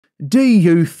Do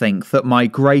you think that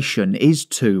migration is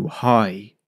too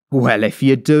high? Well, if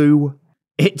you do,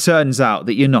 it turns out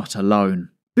that you're not alone.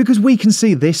 Because we can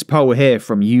see this poll here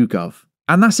from YouGov,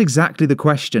 and that's exactly the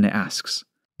question it asks.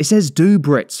 It says, do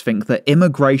Brits think that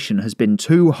immigration has been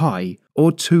too high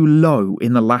or too low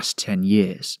in the last 10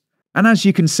 years? And as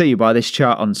you can see by this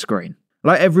chart on screen,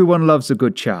 like everyone loves a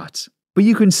good chart, but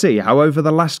you can see how over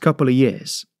the last couple of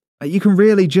years, you can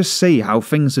really just see how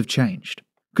things have changed.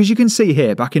 Because you can see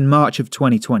here, back in March of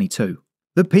 2022,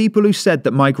 the people who said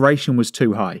that migration was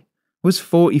too high was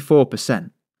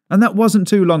 44%. And that wasn't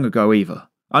too long ago either.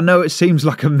 I know it seems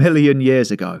like a million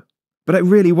years ago, but it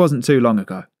really wasn't too long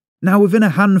ago. Now within a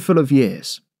handful of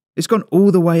years, it's gone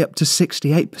all the way up to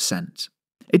 68%.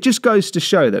 It just goes to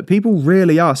show that people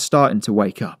really are starting to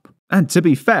wake up. And to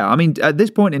be fair, I mean, at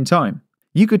this point in time,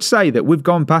 you could say that we've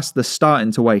gone past the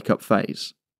starting to wake up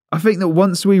phase. I think that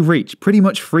once we reach pretty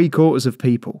much 3/4 of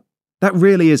people, that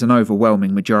really is an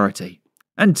overwhelming majority.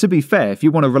 And to be fair, if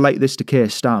you want to relate this to Keir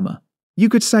Starmer, you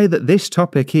could say that this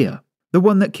topic here, the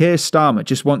one that Keir Starmer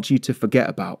just wants you to forget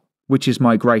about, which is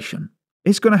migration,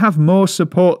 is going to have more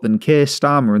support than Keir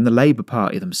Starmer and the Labour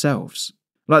Party themselves.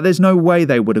 Like, there's no way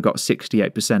they would have got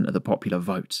 68% of the popular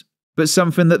vote. But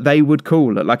something that they would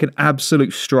call it like an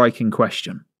absolute striking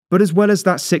question. But as well as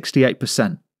that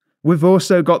 68%, we've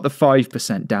also got the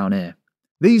 5% down here.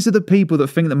 These are the people that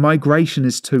think that migration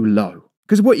is too low.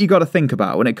 Because what you got to think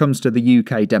about when it comes to the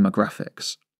UK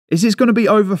demographics is it's going to be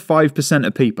over 5%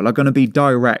 of people are going to be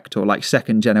direct or like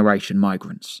second generation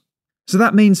migrants. So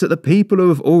that means that the people who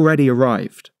have already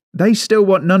arrived, they still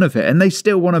want none of it and they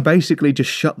still want to basically just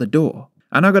shut the door.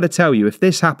 And I got to tell you, if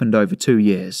this happened over 2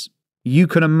 years, you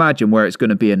can imagine where it's going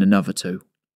to be in another 2.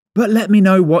 But let me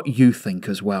know what you think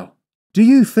as well. Do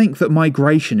you think that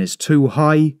migration is too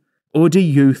high, or do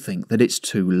you think that it's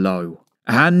too low?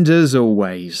 And as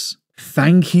always,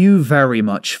 thank you very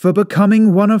much for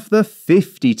becoming one of the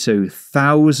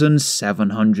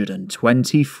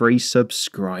 52,723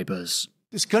 subscribers.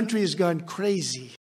 This country has gone crazy.